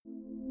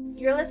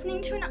You're listening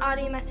to an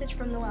audio message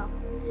from The Well,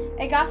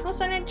 a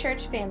gospel-centered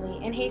church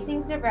family in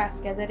Hastings,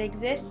 Nebraska that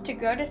exists to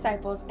grow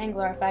disciples and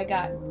glorify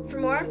God. For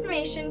more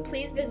information,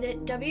 please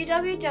visit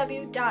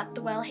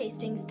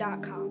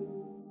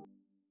www.thewellhastings.com.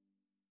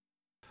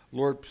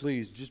 Lord,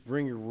 please just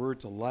bring your word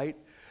to light,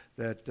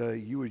 that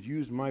you would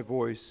use my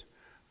voice,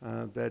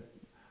 that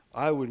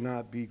I would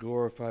not be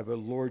glorified, but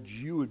Lord,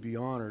 you would be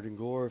honored and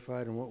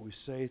glorified in what we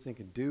say, think,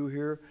 and do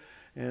here.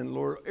 And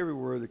Lord, every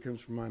word that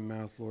comes from my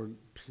mouth, Lord,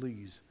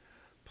 please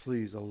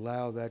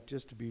allow that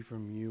just to be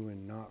from you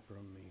and not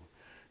from me. In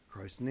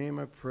Christ's name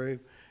I pray,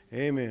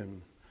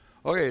 amen.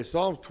 Okay,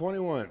 Psalms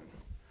 21.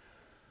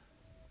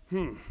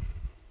 Oh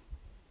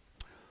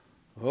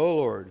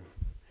Lord,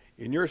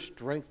 in your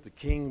strength the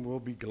king will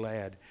be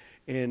glad,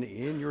 and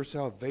in your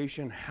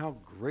salvation how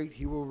great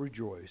he will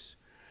rejoice.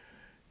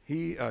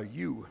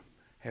 You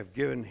have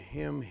given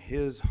him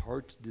his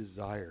heart's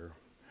desire,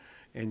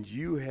 and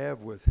you have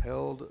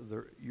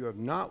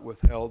not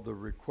withheld the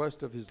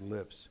request of his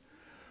lips.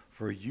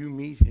 For you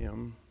meet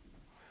him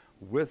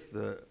with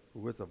a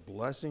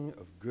blessing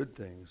of good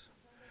things.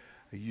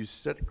 You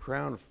set a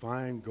crown of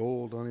fine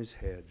gold on his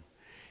head.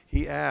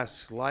 He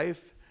asks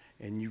life,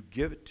 and you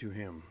give it to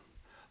him,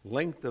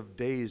 length of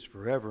days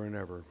forever and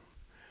ever.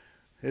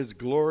 His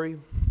glory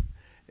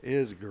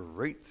is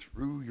great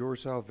through your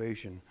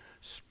salvation.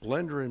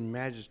 Splendor and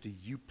majesty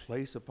you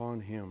place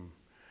upon him.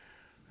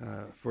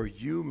 For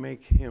you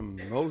make him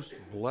most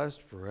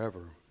blessed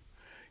forever.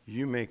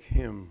 You make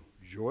him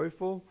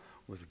joyful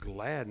with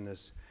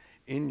gladness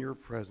in your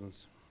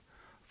presence.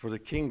 For the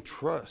king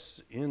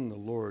trusts in the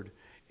Lord,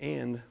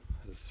 and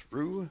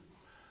through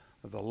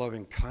the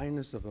loving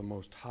kindness of the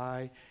Most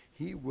High,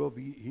 he will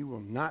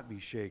not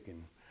be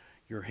shaken.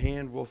 Your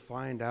hand will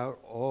find out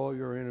all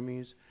your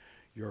enemies.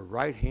 Your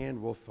right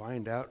hand will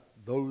find out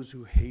those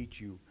who hate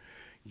you.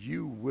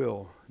 You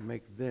will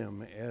make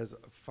them as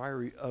a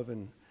fiery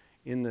oven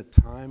in the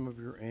time of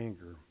your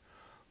anger.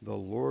 The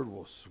Lord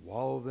will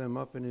swallow them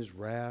up in his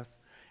wrath,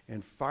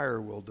 and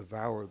fire will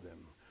devour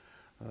them.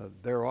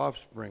 Their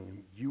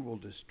offspring you will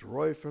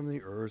destroy from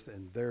the earth,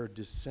 and their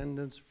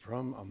descendants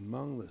from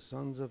among the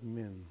sons of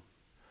men.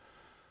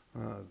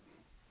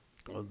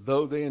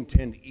 Though they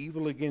intend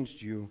evil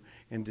against you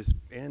and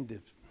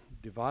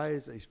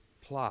devise a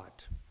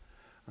plot,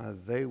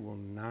 they will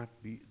not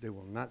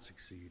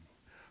succeed.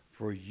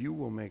 For you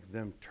will make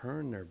them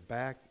turn their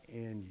back,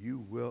 and you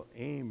will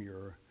aim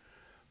your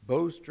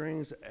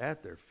bowstrings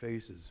at their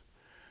faces.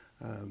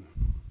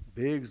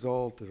 Be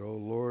exalted, O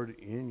Lord,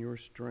 in your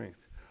strength.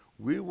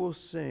 We will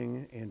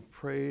sing and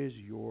praise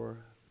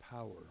your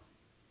power.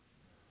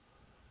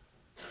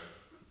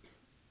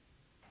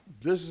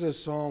 This is a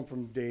psalm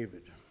from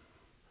David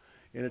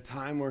in a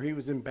time where he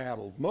was in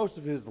battle. Most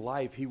of his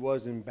life he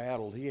was in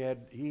battle. He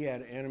had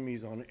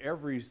enemies on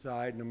every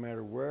side, no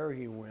matter where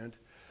he went.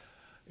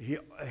 He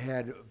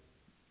had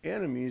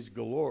enemies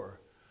galore.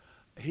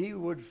 He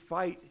would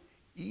fight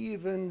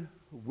even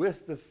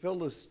with the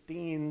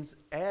Philistines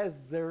as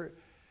they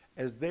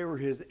were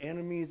his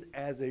enemies,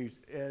 as a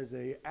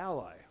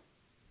ally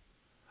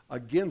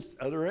against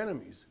other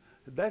enemies.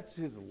 That's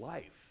his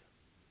life.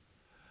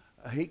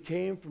 He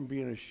came from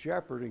being a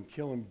shepherd and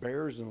killing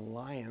bears and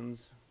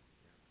lions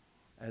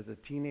as a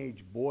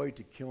teenage boy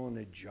to killing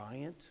a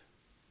giant,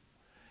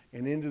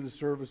 and into the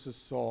service of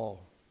Saul.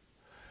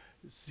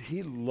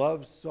 He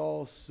loved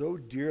Saul so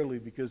dearly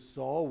because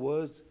Saul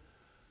was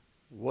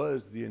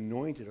the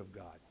anointed of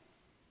God.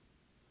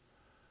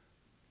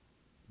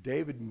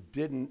 David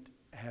didn't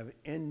have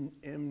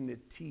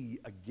enmity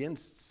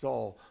against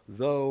Saul,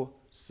 though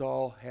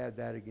Saul had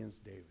that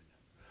against David.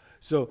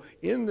 So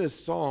in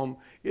this psalm,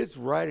 it's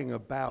writing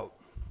about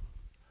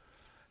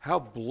how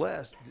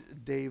blessed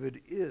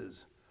David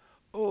is.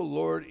 Oh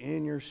Lord,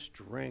 in your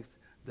strength,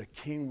 the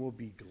king will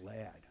be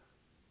glad.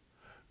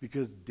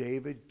 Because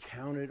David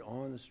counted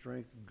on the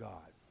strength of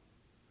God.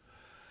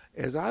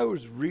 As I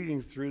was reading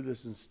through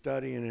this and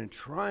studying and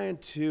trying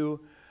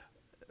to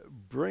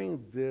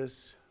bring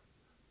this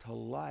to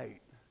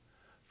light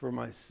for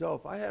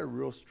myself, I had a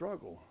real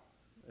struggle.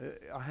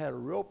 I had a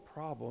real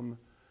problem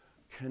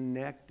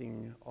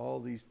connecting all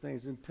these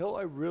things until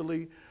I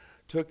really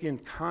took in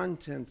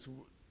context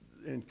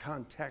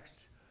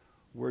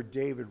where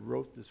David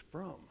wrote this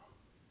from.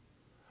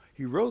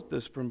 He wrote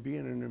this from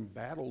being an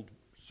embattled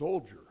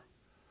soldier,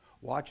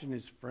 watching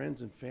his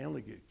friends and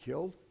family get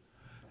killed,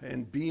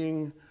 and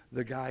being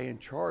the guy in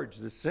charge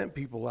that sent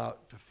people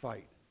out to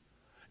fight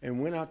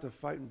and went out to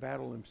fight and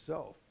battle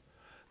himself.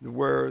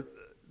 Where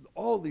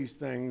all these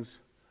things,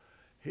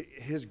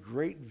 his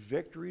great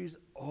victories,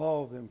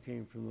 all of them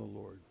came from the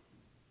Lord.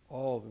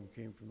 All of them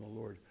came from the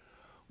Lord.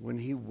 When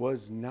he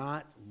was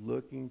not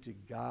looking to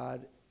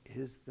God,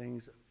 his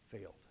things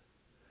failed.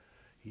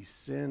 He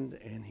sinned,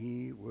 and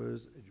he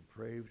was a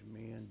depraved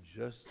man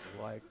just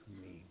like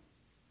me.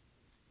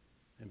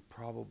 And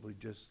probably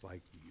just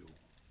like you.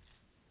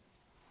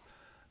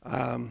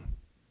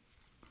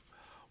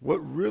 What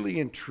really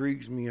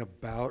intrigues me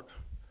about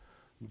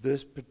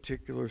this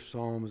particular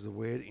psalm is the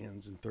way it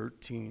ends in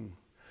 13.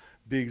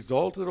 Be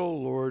exalted, O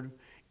Lord,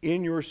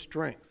 In your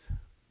strength,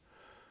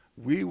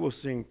 we will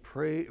sing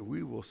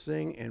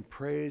and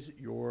praise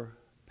your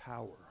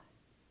power.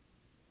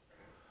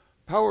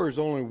 Power is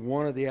only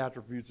one of the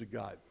attributes of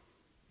God.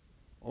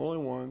 Only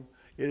one.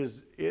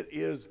 It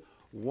is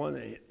one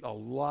that a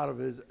lot of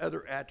his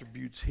other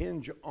attributes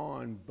hinge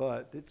on,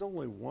 but it's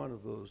only one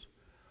of those.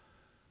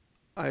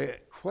 I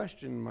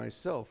question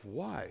myself,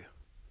 why?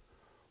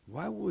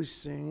 Why will we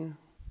sing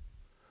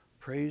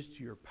praise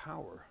to your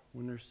power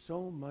when there's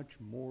so much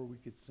more we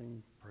could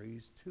sing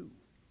praise to?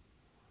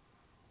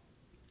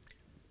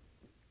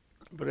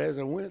 But as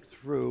I went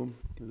through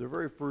the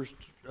very first,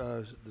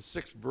 the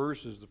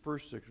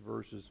first 6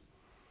 verses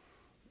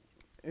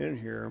in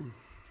here,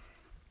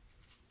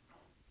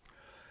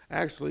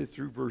 actually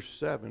through verse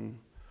 7,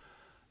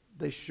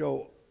 they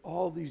show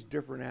all these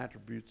different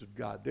attributes of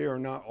God. They are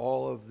not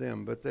all of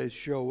them, but they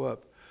show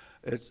up.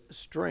 It's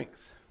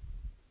strength,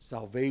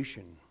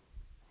 salvation.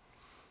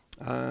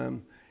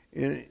 In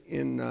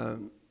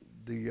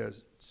the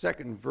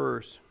second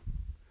verse,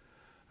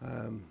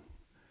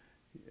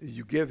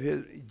 you give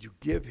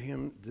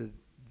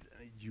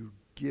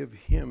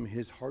him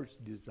his heart's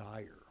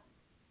desire.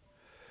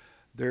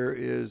 There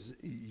is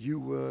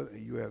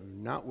you have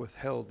not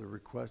withheld the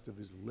request of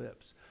his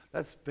lips.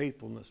 That's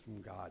faithfulness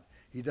from God.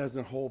 He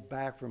doesn't hold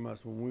back from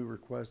us when we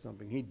request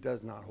something. He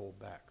does not hold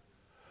back.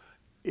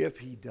 If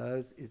he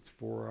does, it's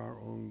for our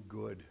own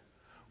good.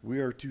 We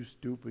are too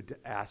stupid to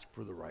ask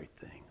for the right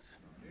things.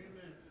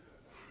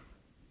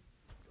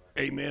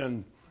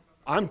 Amen.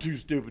 I'm too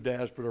stupid to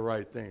ask for the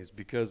right things,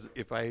 because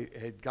if I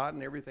had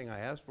gotten everything I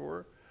asked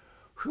for,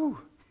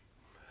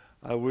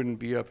 I wouldn't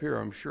be up here,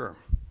 I'm sure.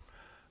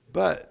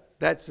 But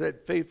that's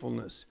that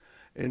faithfulness.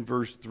 In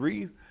verse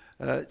 3,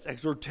 it's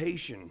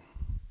exhortation.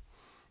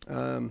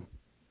 And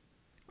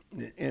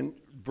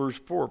verse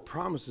 4,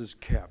 promises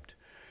kept.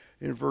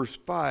 In verse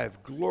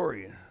 5,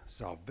 glory,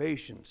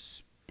 salvation,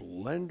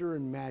 splendor,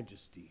 and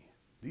majesty.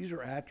 These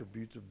are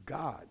attributes of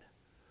God.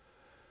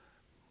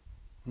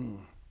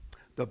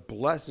 The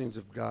blessings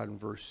of God in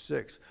verse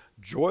 6,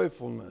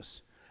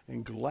 joyfulness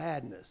and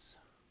gladness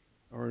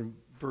are in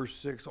verse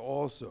 6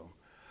 also.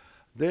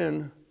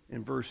 Then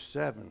in verse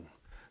 7,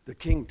 the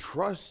king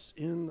trusts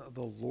in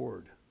the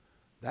Lord.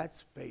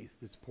 That's faith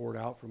that's poured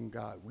out from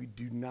God. We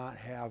do not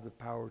have the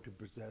power to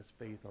possess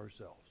faith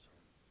ourselves.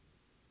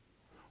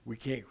 We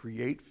can't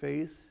create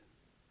faith.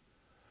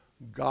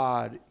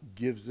 God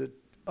gives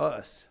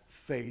us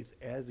faith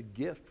as a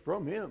gift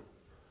from him.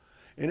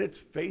 And it's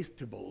faith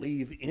to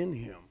believe in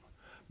him,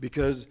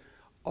 because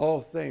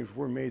all things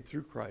were made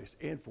through Christ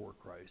and for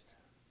Christ.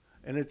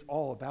 And it's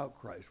all about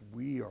Christ.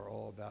 We are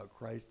all about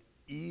Christ,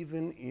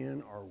 even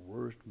in our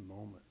worst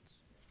moments.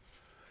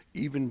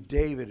 Even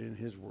David in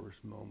his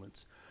worst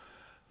moments.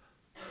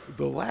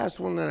 The last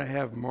one that I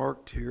have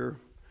marked here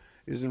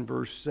is in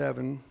verse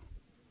 7.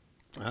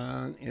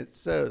 It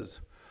says,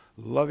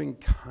 loving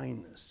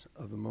kindness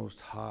of the Most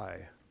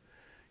High,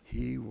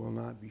 he will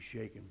not be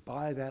shaken.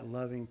 By that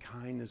loving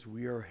kindness,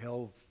 we are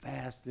held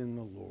fast in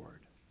the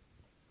Lord.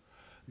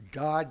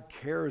 God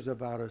cares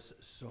about us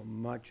so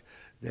much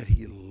that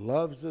he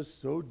loves us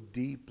so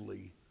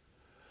deeply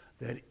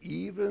that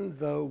even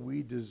though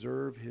we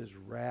deserve his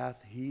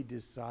wrath, he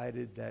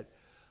decided that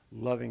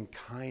loving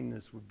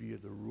kindness would be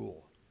the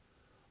rule.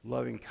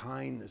 Loving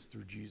kindness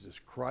through Jesus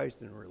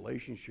Christ and a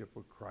relationship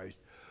with Christ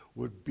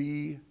would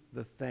be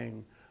the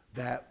thing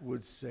that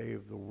would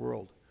save the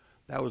world.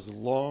 That was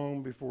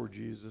long before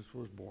Jesus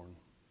was born.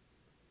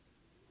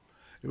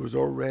 It was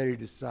already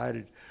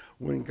decided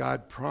when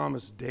God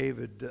promised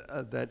David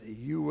that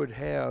you would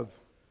have,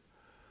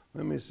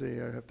 let me see,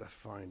 I have to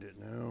find it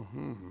now.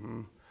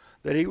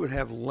 That he would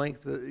have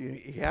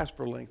he asked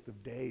for length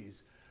of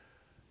days.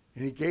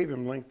 And he gave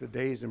him length of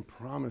days and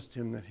promised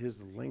him that his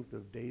length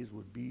of days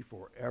would be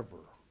forever.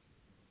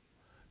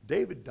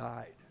 David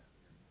died.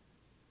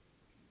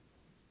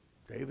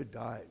 David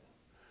died.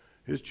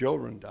 His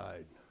children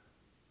died.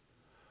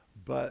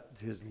 But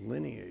his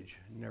lineage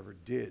never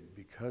did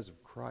because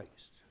of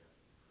Christ.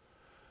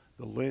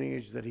 The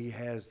lineage that he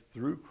has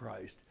through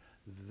Christ,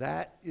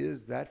 that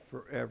is that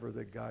forever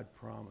that God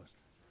promised.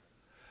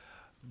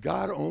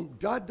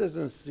 God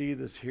doesn't see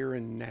this here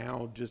and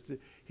now.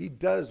 He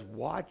does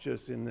watch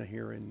us in the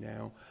here and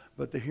now,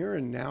 but the here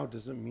and now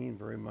doesn't mean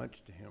very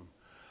much to him.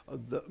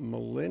 The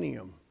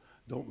millennium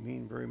don't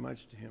mean very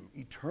much to him.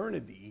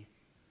 Eternity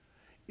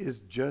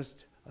is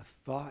just a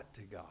thought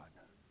to God.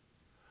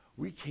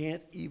 We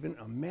can't even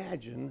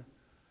imagine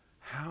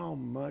how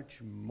much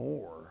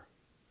more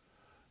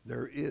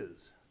there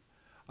is.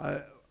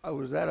 I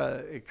was at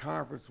a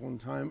conference one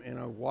time, and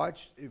I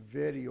watched a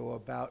video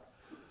about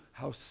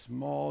how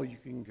small you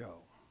can go.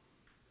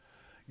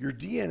 Your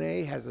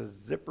DNA has a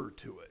zipper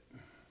to it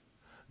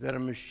that a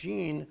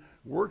machine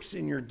works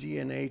in your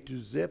DNA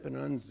to zip and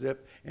unzip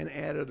and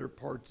add other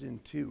parts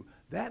into.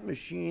 That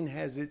machine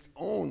has its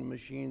own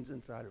machines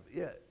inside of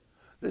it.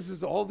 This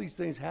is all these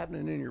things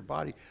happening in your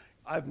body.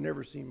 I've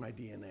never seen my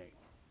DNA.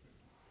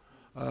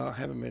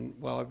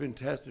 I've been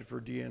tested for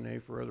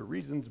DNA for other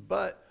reasons,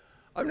 but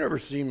I've never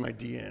seen my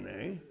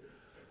DNA.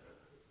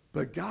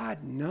 But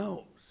God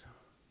knows.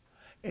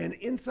 And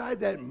inside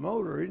that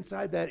motor,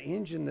 inside that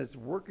engine that's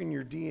working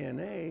your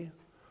DNA,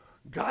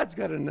 God's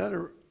got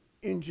another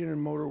engine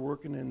and motor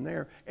working in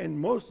there. And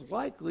most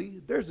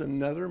likely, there's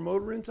another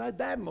motor inside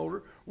that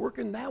motor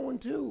working that one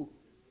too.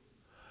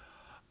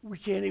 We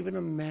can't even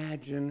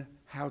imagine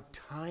how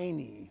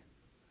tiny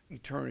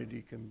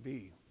eternity can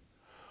be.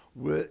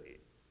 But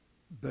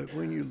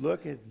when you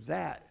look at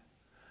that,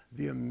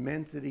 the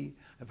immensity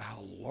of how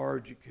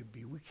large it could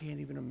be, we can't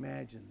even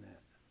imagine that.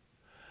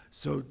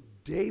 So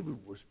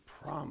David was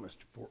promised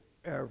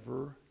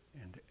forever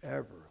and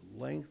ever,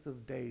 length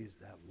of days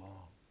that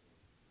long.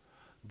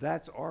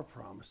 That's our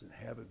promise in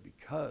heaven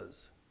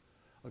because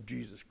of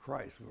Jesus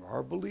Christ.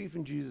 Our belief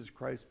in Jesus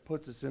Christ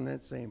puts us in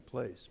that same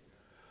place.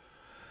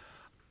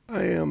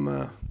 I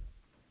am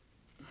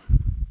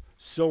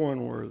so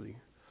unworthy.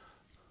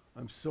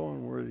 I'm so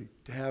unworthy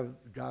to have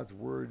God's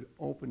word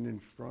opened in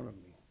front of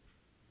me.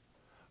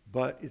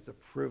 But it's a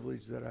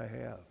privilege that I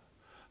have.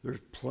 There's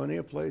plenty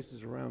of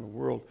places around the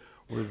world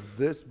where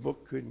this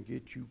book couldn't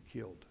get you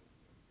killed.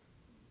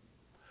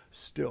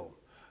 Still,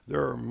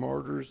 there are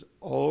martyrs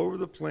all over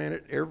the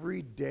planet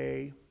every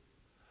day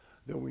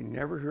that we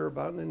never hear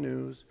about in the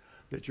news,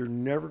 that you're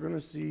never going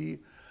to see.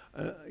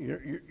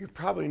 You're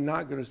probably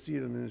not going to see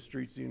them in the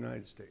streets of the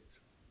United States,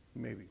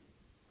 maybe.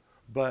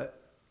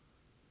 But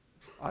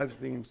I've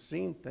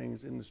seen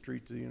things in the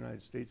streets of the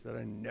United States that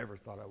I never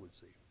thought I would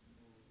see.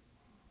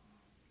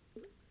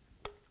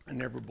 I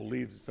never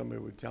believed that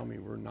somebody would tell me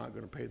we're not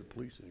going to pay the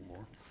police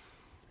anymore.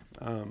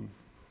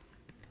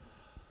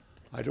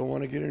 I don't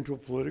want to get into a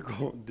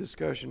political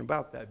discussion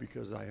about that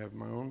because I have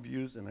my own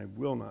views and I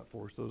will not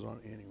force those on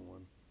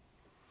anyone.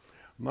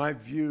 My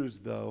views,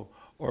 though,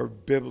 are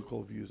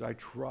biblical views. I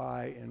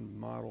try and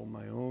model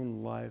my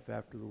own life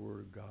after the Word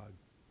of God.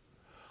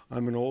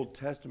 I'm an Old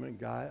Testament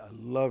guy. I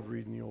love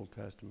reading the Old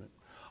Testament.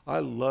 I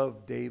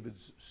love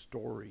David's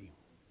story.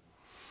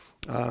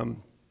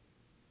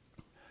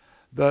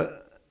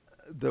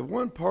 The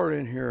one part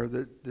in here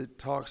that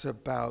talks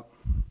about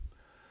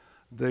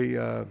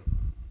the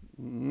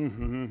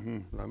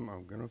I'm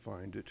going to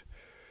find it.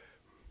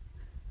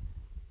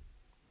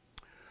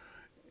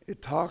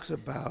 It talks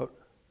about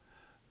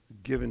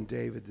giving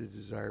David the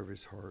desire of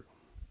his heart.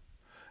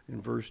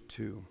 In verse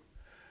 2,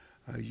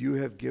 you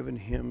have given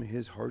him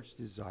his heart's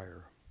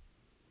desire.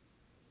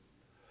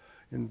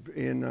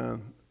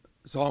 In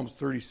Psalms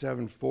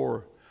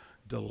 37:4,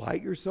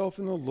 delight yourself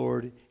in the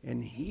Lord,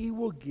 and he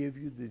will give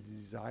you the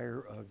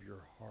desire of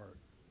your heart.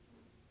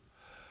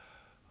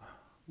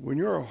 When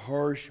you're a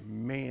harsh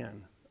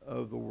man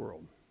of the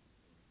world,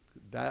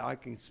 that I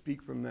can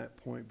speak from that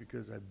point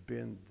because I've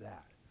been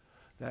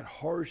that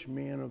harsh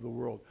man of the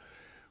world.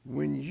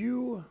 When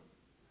you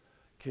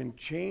can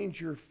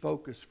change your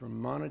focus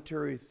from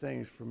monetary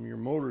things, from your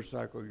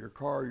motorcycle, your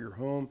car, your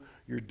home,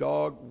 your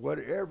dog,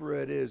 whatever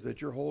it is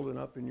that you're holding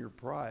up in your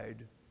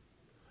pride,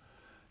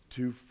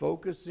 to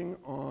focusing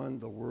on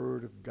the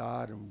Word of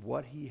God and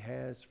what He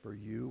has for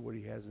you, what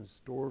He has in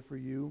store for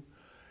you,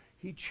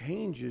 He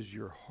changes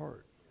your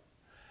heart.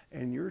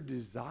 And your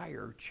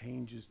desire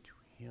changes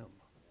to Him.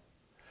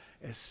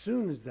 As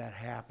soon as that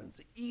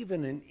happens,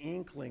 even an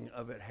inkling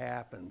of it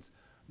happens,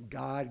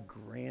 God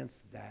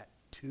grants that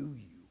to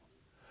you.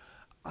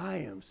 I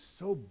am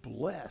so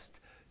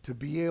blessed to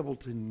be able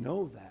to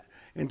know that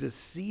and to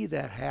see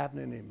that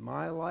happening in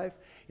my life,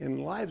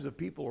 in lives of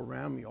people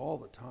around me all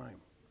the time.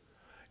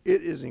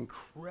 It is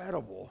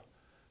incredible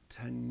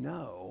to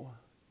know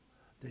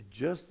that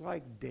just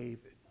like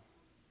David,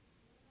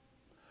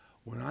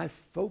 when I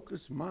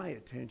focus my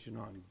attention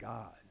on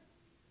God,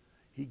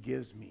 He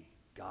gives me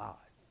God.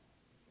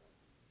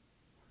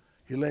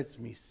 He lets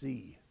me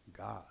see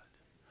God.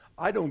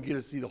 I don't get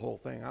to see the whole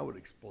thing. I would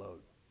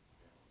explode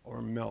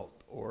or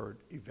melt or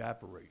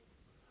evaporate.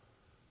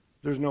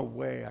 There's no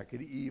way I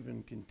could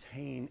even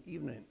contain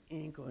even an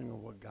inkling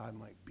of what God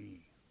might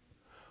be.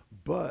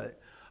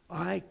 But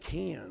I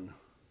can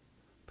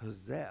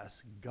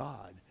possess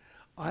God.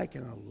 I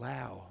can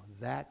allow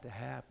that to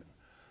happen.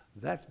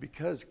 That's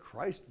because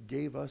Christ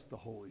gave us the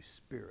Holy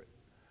Spirit.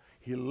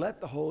 He let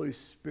the Holy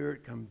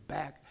Spirit come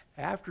back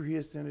after He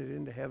ascended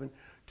into heaven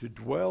to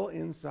dwell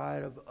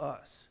inside of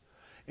us.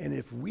 And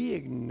if we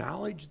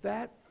acknowledge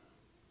that,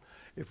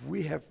 if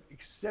we have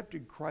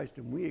accepted Christ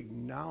and we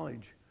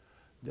acknowledge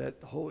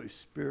that the Holy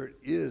Spirit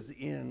is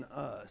in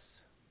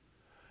us,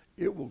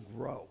 it will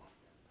grow.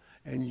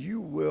 And you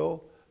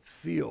will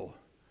feel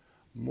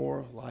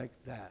more like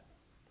that.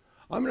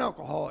 I'm an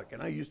alcoholic,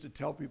 and I used to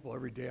tell people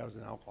every day I was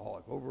an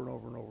alcoholic over and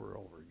over and over and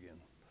over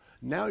again.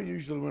 Now,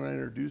 usually when I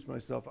introduce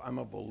myself, I'm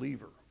a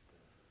believer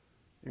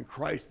in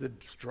Christ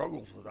that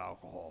struggles with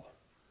alcohol.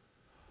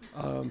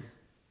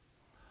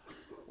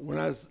 When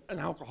I was an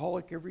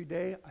alcoholic every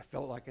day, I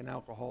felt like an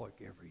alcoholic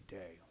every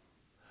day.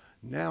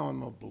 Now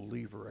I'm a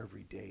believer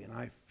every day, and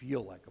I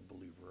feel like a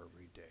believer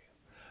every day.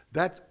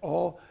 That's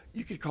all.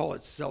 You could call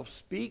it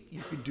self-speak.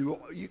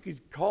 You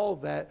could call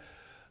that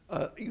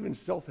even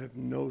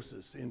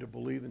self-hypnosis into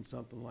believing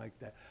something like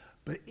that.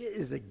 But it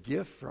is a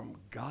gift from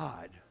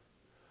God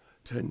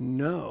to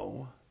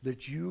know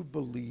that you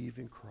believe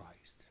in Christ.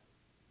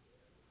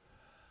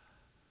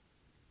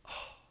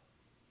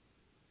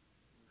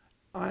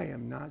 I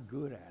am not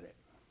good at it.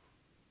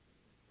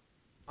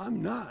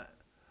 I'm not.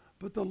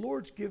 But the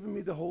Lord's given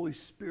me the Holy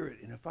Spirit,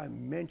 and if I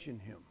mention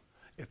him,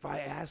 if I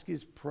ask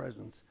his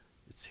presence,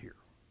 it's here.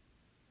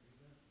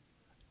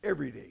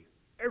 Every day,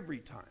 every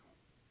time.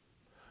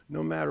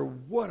 No matter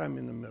what I'm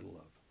in the middle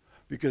of.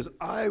 Because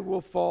I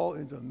will fall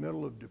into the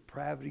middle of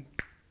depravity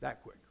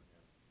that quick.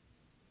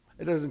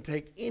 It doesn't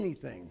take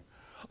anything.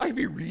 I can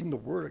be reading the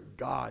Word of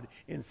God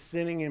and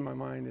sinning in my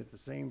mind at the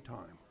same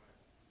time.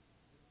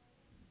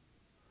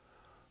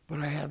 But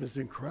I have this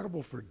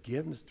incredible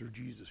forgiveness through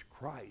Jesus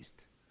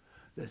Christ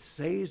that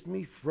saves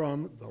me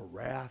from the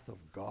wrath of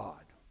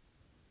God.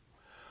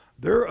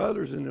 There are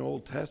others in the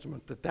Old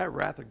Testament that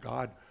wrath of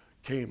God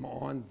came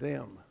on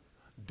them.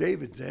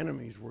 David's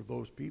enemies were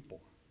those people.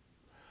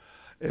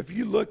 If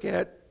you look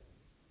at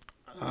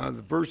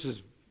the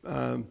verses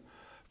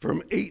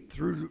from 8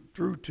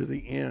 through to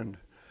the end,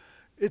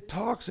 it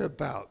talks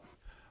about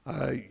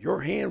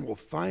your hand will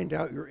find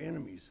out your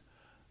enemies.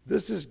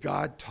 This is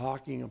God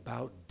talking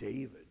about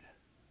David.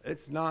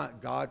 It's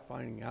not God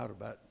finding out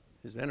about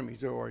his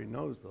enemies. He already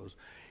knows those.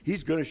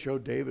 He's going to show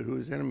David who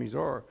his enemies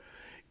are.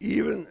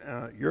 Even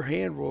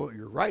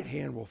your right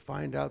hand will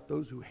find out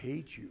those who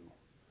hate you.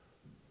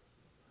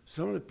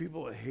 Some of the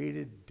people that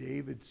hated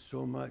David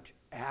so much,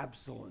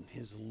 Absalom,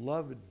 his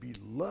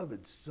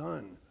beloved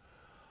son,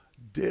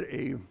 did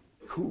a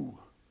coup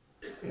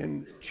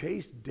and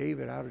chased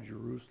David out of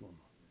Jerusalem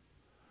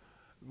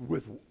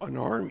with an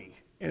army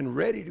and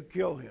ready to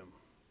kill him.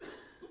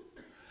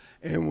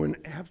 And when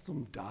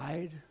Absalom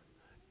died,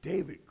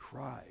 David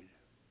cried.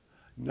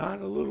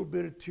 Not a little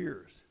bit of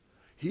tears.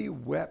 He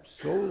wept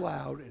so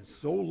loud and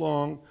so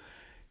long,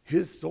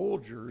 his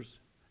soldiers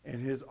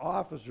and his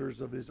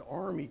officers of his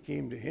army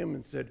came to him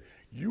and said,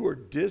 "You are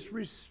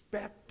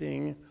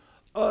disrespecting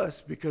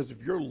us because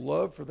of your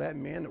love for that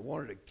man that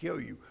wanted to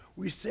kill you.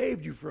 We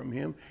saved you from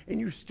him,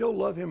 and you still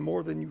love him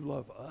more than you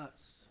love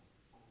us."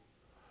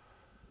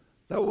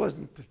 That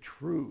wasn't the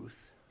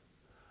truth.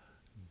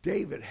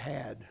 David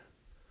had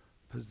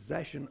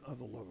possession of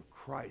the love of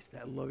Christ,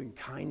 that loving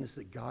kindness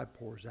that God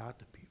pours out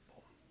to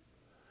people.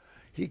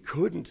 He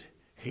couldn't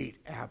hate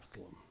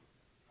Absalom.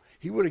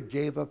 He would have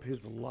gave up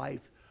his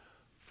life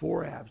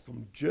for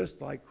Absalom,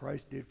 just like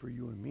Christ did for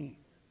you and me.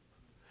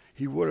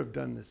 He would have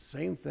done the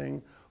same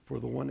thing for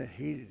the one that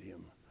hated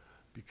him,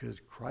 because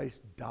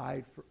Christ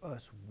died for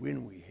us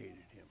when we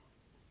hated him.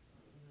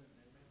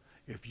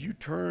 If you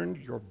turned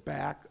your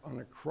back on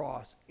a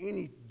cross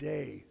any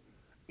day,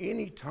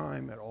 any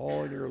time at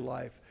all in your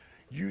life,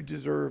 you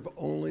deserve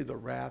only the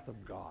wrath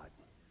of God.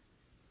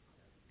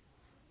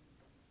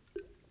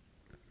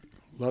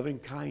 Loving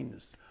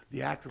kindness,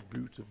 the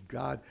attributes of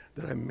God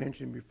that I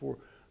mentioned before,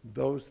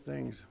 those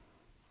things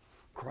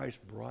Christ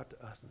brought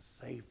to us and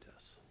saved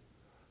us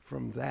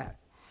from that.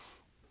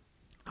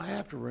 I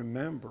have to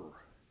remember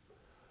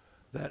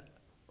that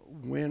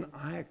when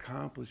I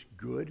accomplish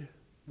good,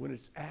 when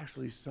it's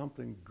actually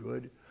something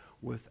good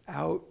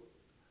without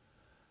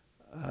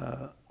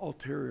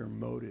ulterior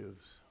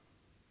motives,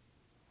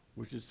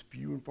 which is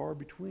few and far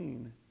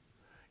between,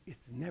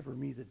 it's never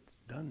me that's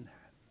done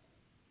that.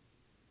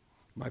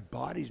 My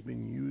body's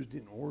been used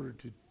in order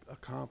to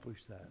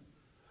accomplish that.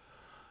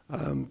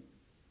 I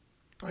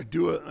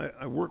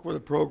work with a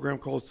program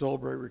called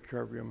Celebrate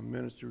Recovery. I'm a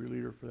ministry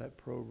leader for that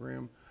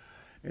program.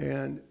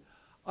 And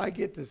I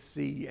get to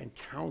see and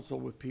counsel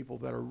with people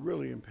that are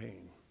really in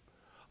pain,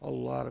 a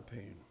lot of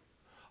pain.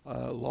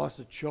 Loss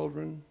of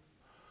children,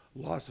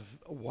 loss of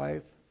a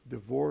wife,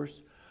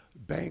 divorce,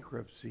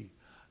 bankruptcy,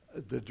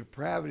 the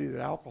depravity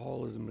that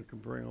alcoholism can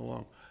bring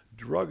along,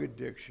 drug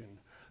addiction,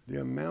 the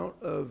amount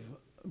of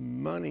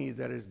money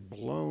that is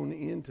blown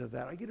into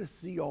that. I get to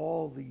see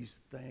all these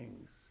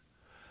things.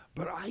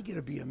 But I get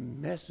to be a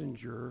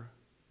messenger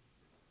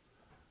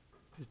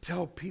to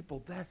tell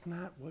people that's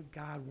not what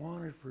God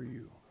wanted for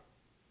you.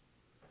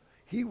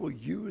 He will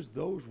use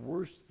those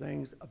worst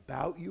things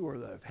about you or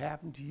that have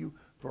happened to you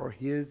for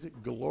his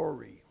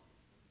glory.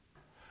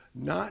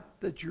 Not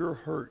that you're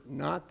hurt,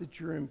 not that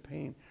you're in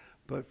pain,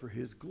 but for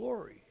his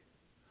glory.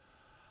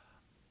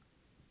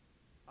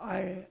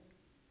 I'm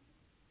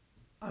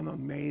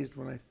amazed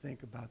when I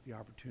think about the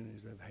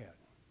opportunities I've had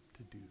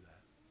to do that.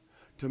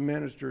 To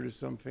minister to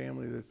some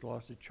family that's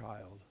lost a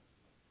child,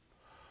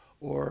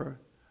 or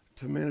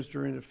to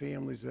minister into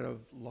families that have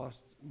lost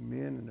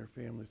men in their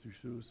families through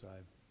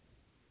suicide.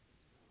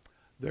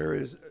 There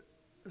is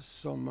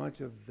so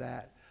much of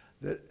that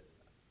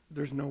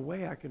there's no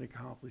way I can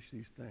accomplish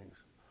these things.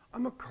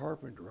 I'm a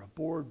carpenter, a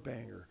board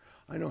banger.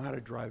 I know how to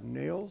drive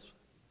nails,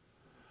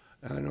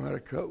 and I know how to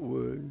cut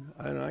wood,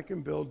 and I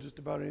can build just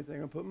about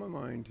anything I put my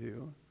mind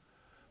to.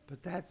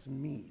 But that's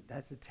me.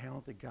 That's a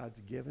talent that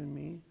God's given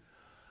me.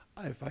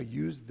 If I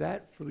use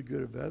that for the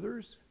good of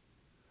others,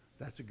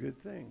 that's a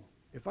good thing.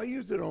 If I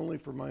use it only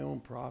for my own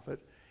profit,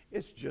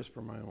 it's just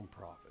for my own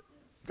profit.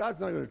 God's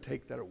not going to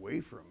take that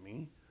away from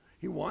me.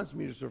 He wants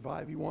me to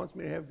survive. He wants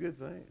me to have good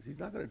things. He's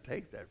not going to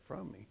take that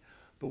from me.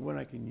 But when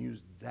I can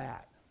use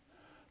that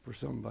for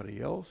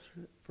somebody else,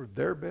 for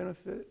their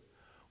benefit,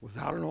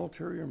 without an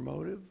ulterior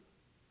motive,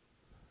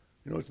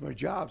 it's my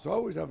job, so I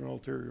always have an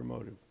ulterior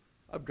motive.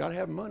 I've got to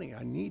have money.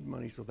 I need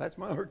money, so that's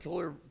my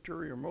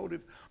ulterior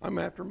motive. I'm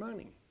after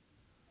money.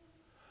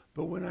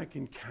 But when I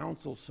can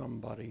counsel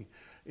somebody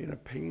in a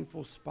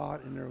painful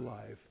spot in their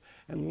life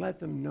and let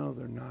them know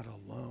they're not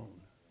alone,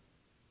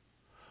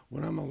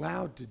 when I'm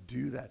allowed to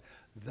do that,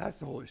 that's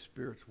the Holy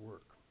Spirit's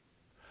work.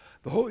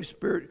 The Holy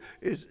Spirit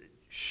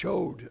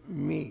showed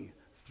me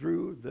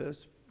through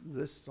this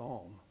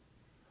psalm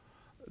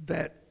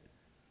that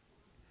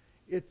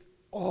it's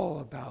all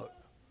about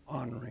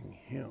honoring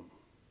Him.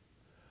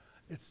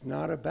 It's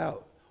not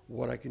about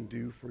what I can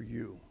do for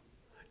you.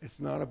 It's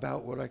not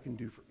about what I can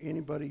do for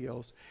anybody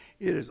else.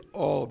 It is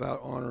all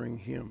about honoring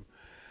Him.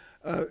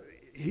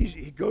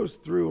 He goes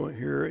through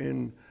here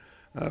in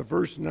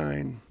verse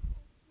 9.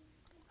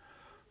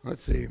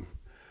 Let's see.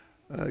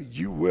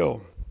 You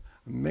will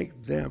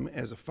make them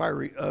as a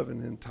fiery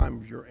oven in time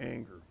of your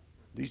anger.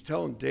 He's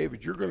telling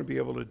David, you're going to be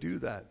able to do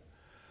that.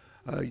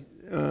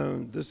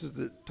 This is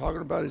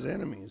talking about his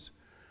enemies.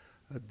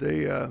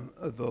 The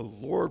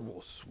Lord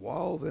will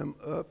swallow them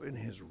up in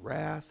His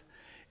wrath,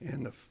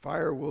 and the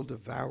fire will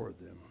devour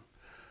them.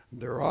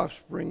 Their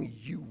offspring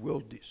you will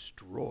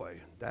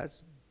destroy.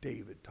 That's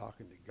David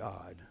talking to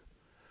God,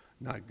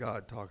 not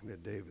God talking to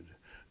David.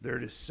 Their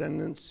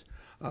descendants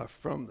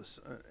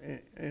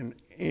and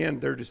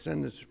their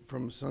descendants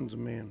from the sons of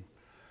man.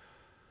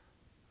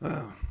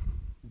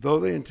 Though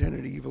they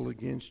intended evil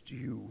against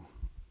you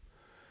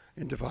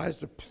and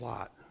devised a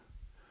plot,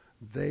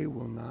 they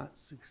will not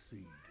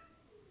succeed.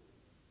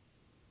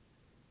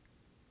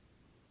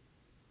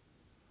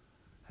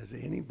 Has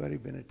anybody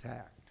been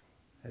attacked?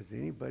 Has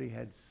anybody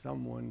had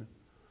someone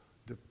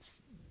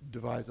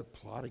devise a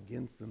plot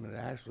against them that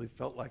actually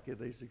felt like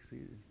they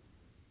succeeded?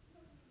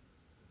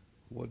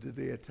 What did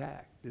they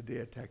attack? Did they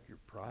attack your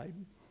pride?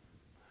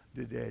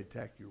 Did they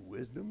attack your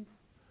wisdom?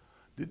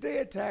 Did they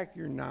attack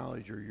your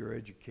knowledge or your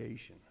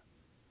education?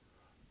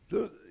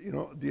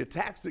 The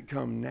attacks that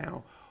come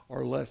now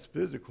are less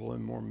physical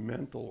and more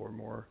mental, or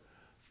more,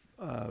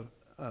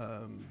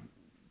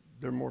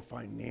 they're more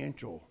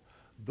financial.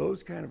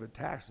 Those kind of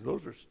attacks,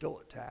 those are still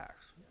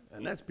attacks.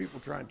 And that's people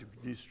trying to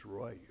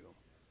destroy you.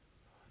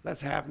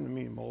 That's happened to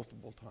me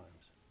multiple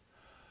times.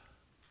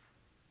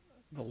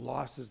 The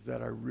losses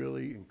that I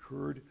really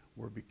incurred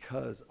were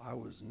because I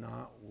was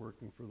not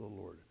working for the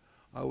Lord.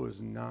 I was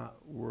not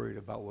worried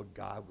about what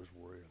God was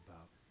worried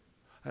about.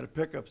 I had a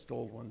pickup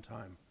stole one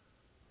time,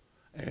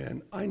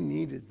 and I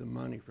needed the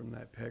money from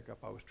that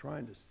pickup. I was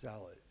trying to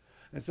sell it,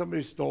 and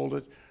somebody stole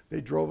it.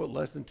 They drove it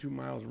less than 2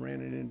 miles,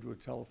 ran it into a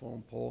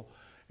telephone pole,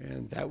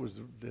 and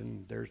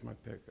then there's my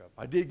pickup.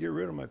 I did get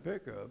rid of my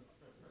pickup,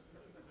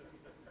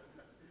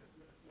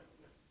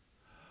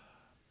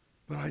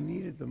 but I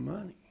needed the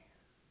money.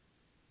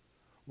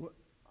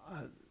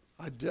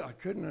 I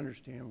couldn't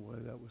understand why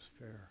that was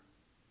fair.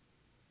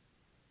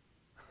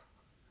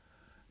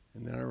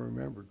 And then I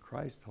remembered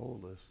Christ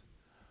told us,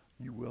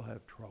 you will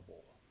have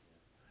trouble.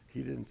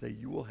 He didn't say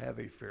you will have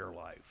a fair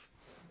life.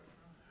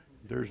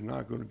 There's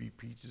not going to be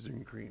peaches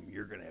and cream.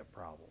 You're going to have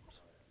problems.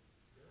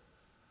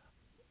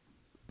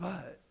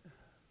 But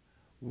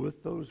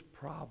with those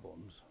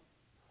problems,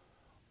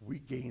 we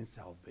gain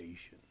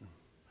salvation.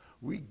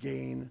 We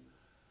gain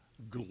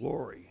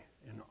glory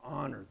and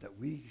honor that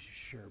we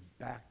share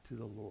back to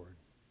the Lord.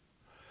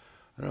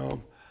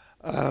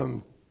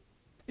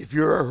 If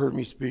you ever heard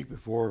me speak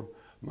before,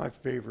 my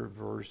favorite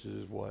verse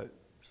is what?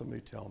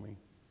 Somebody tell me.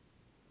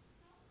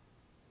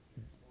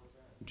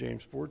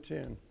 James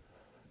 4:10.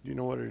 Do you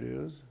know what it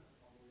is?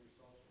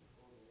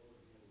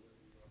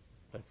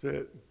 That's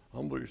it.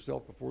 Humble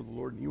yourself before the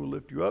Lord and He will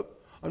lift you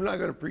up. I'm not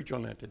going to preach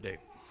on that today.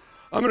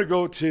 I'm going to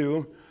go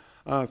to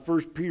 1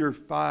 Peter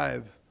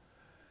 5,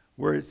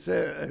 where it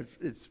says,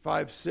 it's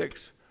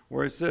 5:6,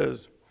 where it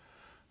says,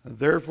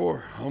 therefore,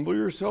 humble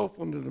yourself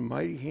under the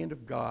mighty hand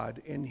of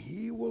God, and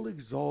He will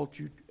exalt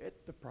you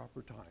at the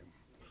proper time.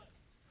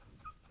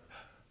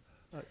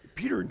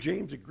 Peter and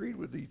James agreed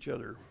with each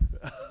other.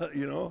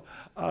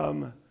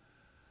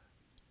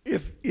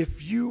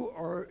 If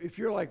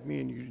you're like me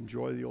and you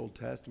enjoy the Old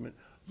Testament,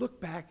 look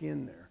back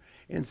in there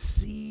and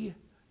see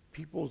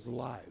people's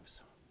lives.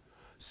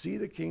 See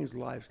the kings'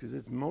 lives, because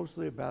it's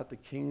mostly about the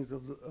kings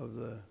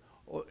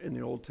in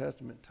the Old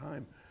Testament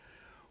time.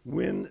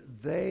 When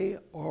they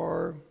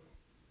are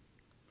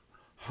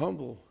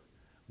humble,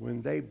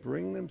 when they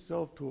bring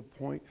themselves to a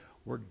point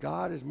where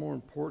God is more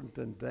important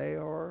than they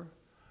are,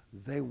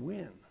 they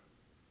win.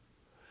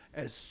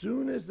 As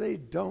soon as they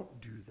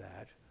don't do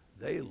that,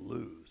 they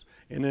lose.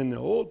 And in the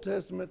Old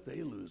Testament,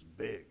 they lose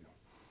big.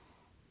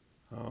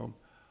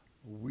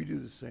 We do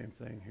the same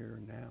thing here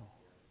and now.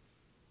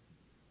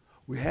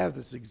 We have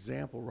this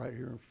example right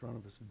here in front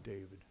of us of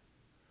David.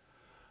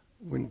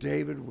 When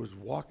David was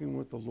walking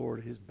with the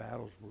Lord, his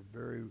battles were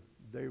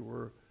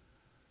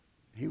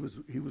he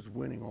was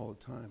winning all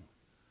the time.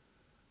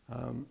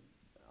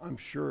 I'm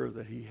sure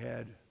that he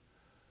had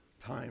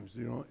times,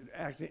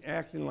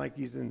 acting like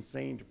he's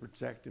insane to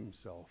protect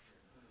himself.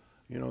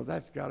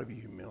 That's got to be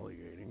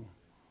humiliating.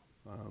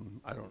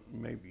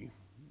 Maybe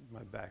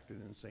I've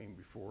acted insane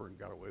before and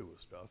got away with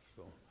stuff,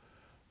 so,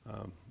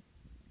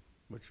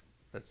 which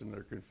that's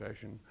another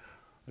confession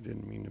I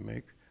didn't mean to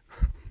make.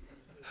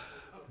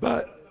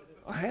 But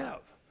I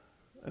have,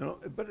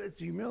 but it's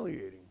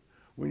humiliating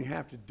when you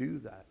have to do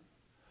that.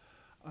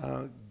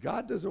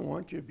 God doesn't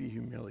want you to be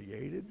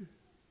humiliated.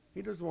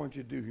 He doesn't want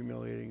you to do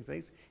humiliating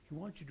things. He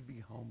wants you to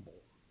be humble.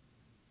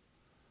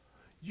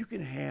 You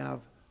can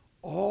have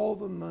all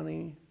the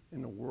money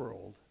in the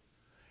world,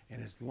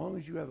 and as long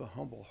as you have a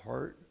humble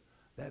heart,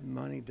 that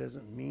money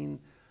doesn't mean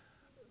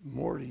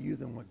more to you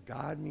than what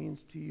God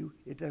means to you.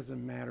 It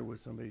doesn't matter what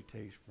somebody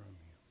takes from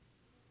you.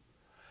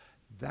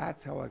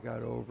 That's how I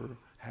got over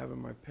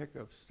having my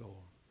pickup stolen.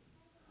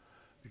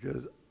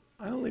 Because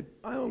I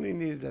only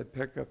needed that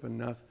pickup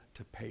enough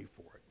to pay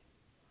for it.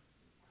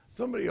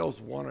 Somebody else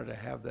wanted to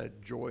have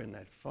that joy and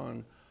that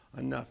fun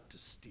enough to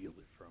steal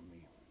it from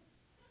me.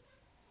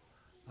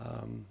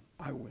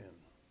 I win.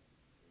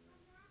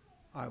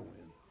 I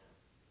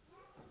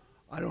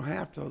don't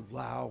have to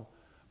allow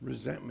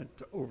resentment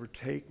to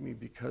overtake me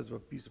because of a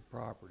piece of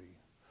property.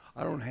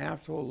 I don't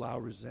have to allow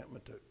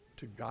resentment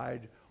to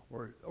guide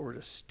or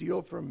to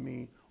steal from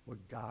me what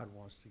God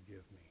wants to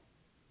give me.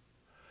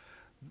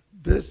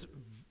 This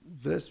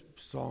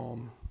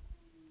psalm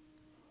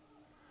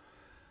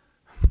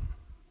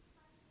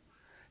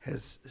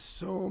has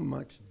so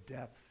much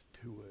depth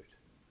to it.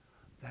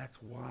 That's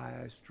why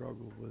I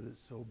struggle with it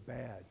so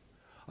bad.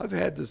 I've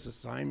had this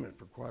assignment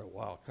for quite a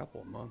while, a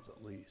couple of months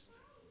at least.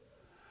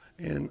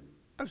 And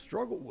I've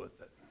struggled with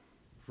it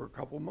for a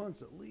couple of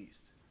months at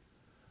least.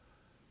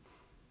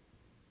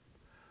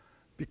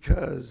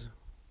 Because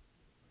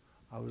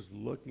I was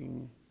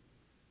looking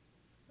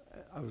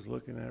at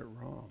it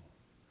wrong.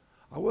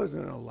 I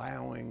wasn't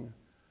allowing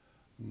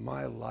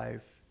my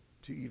life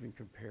to even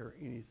compare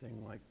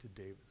anything like to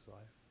David's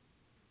life.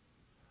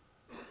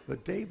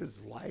 But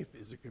David's life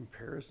is a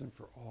comparison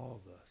for all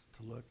of us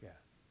to look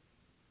at.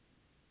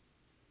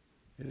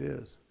 It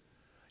is.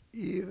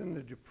 Even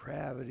the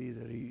depravity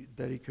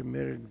that he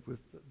committed with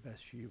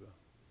Bathsheba.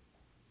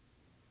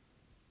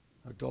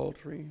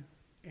 Adultery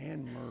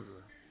and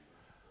murder.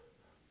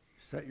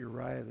 Set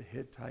Uriah the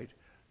Hittite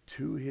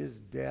to his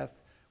death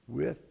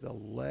with the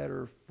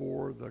letter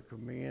for the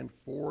command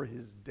for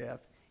his death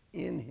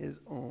in his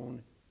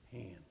own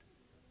hand.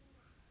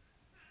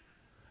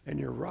 And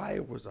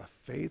Uriah was a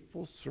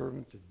faithful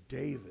servant to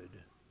David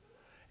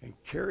and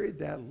carried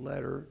that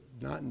letter,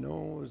 not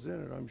knowing what was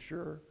in it, I'm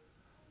sure,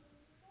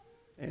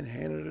 and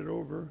handed it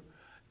over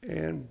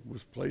and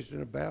was placed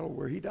in a battle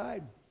where he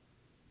died.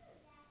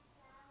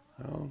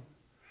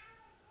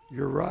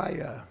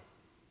 Uriah,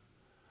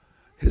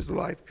 his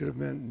life could have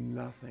meant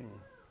nothing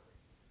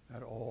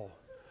at all.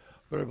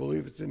 But I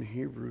believe it's in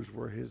Hebrews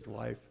where his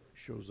life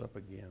shows up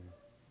again.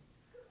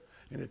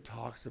 And it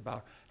talks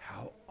about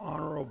how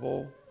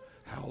honorable,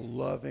 how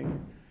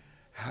loving,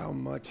 how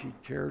much he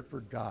cared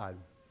for God,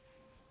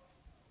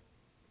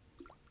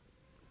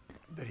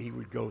 that he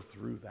would go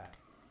through that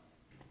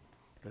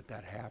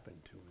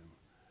happened to him.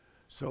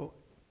 So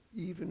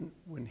even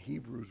when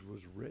Hebrews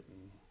was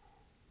written,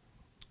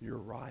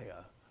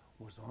 Uriah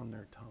was on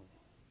their tongue.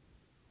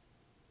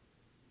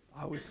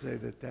 I would say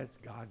that's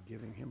God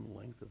giving him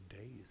length of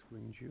days,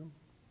 wouldn't you?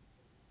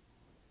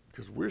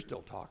 Because we're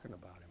still talking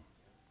about him.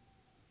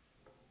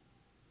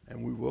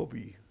 And we will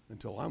be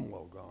until I'm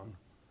well gone.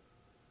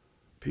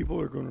 People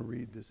are going to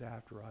read this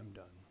after I'm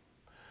done.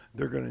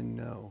 They're going to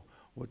know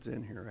what's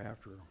in here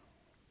after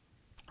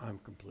I'm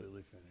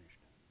completely finished.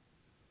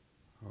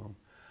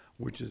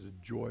 Which is a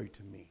joy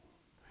to me.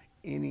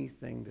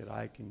 Anything that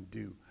I can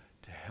do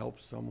to help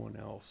someone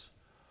else,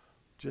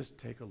 just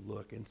take a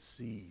look and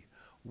see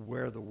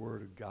where the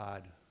Word of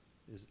God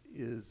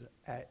is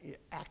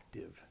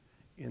active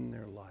in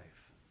their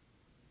life.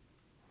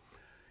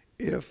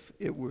 If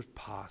it was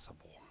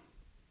possible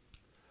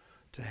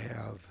to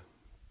have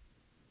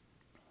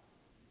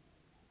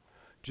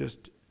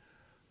just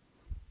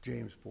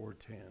James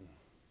 4:10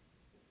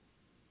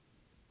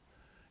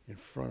 in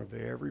front of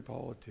every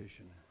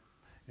politician,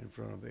 in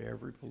front of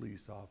every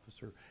police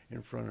officer,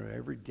 in front of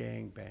every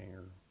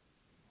gangbanger,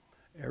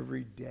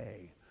 every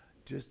day,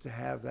 just to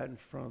have that in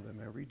front of them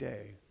every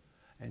day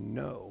and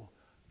know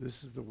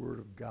this is the Word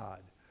of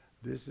God.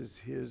 This is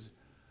His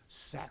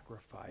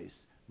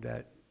sacrifice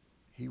that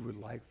He would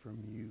like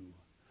from you.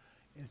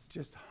 It's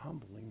just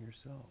humbling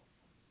yourself.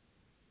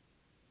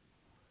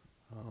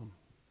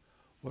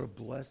 What a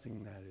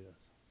blessing that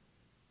is.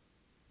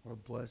 What a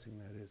blessing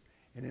that is.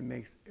 And it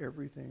makes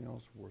everything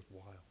else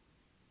worthwhile.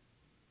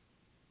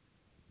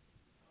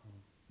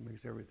 It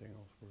makes everything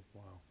else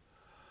worthwhile.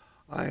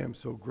 I am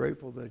so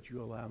grateful that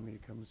you allow me to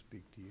come and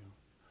speak to you.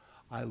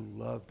 I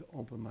love to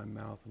open my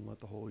mouth and let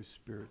the Holy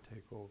Spirit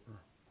take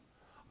over.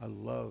 I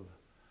love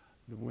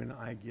when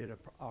I get an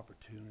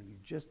opportunity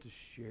just to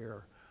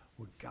share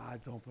what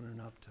God's opening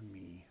up to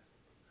me.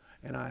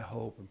 And I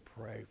hope and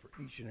pray for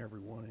each and every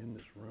one in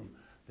this room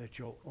that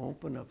you'll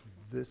open up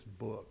this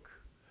book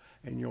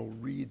and you'll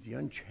read the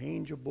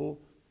unchangeable,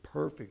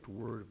 perfect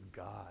Word of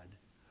God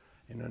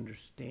and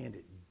understand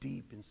it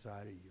deep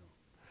inside of you.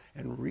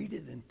 And read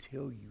it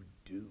until you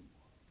do.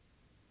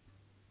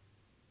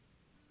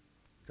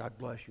 God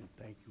bless you and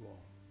thank you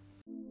all.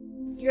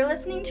 You're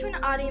listening to an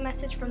audio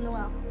message from The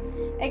Well,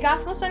 a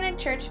gospel-centered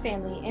church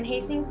family in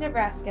Hastings,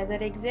 Nebraska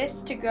that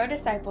exists to grow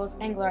disciples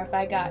and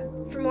glorify God.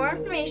 For more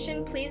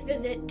information, please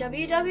visit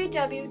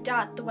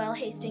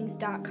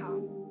www.thewellhastings.com.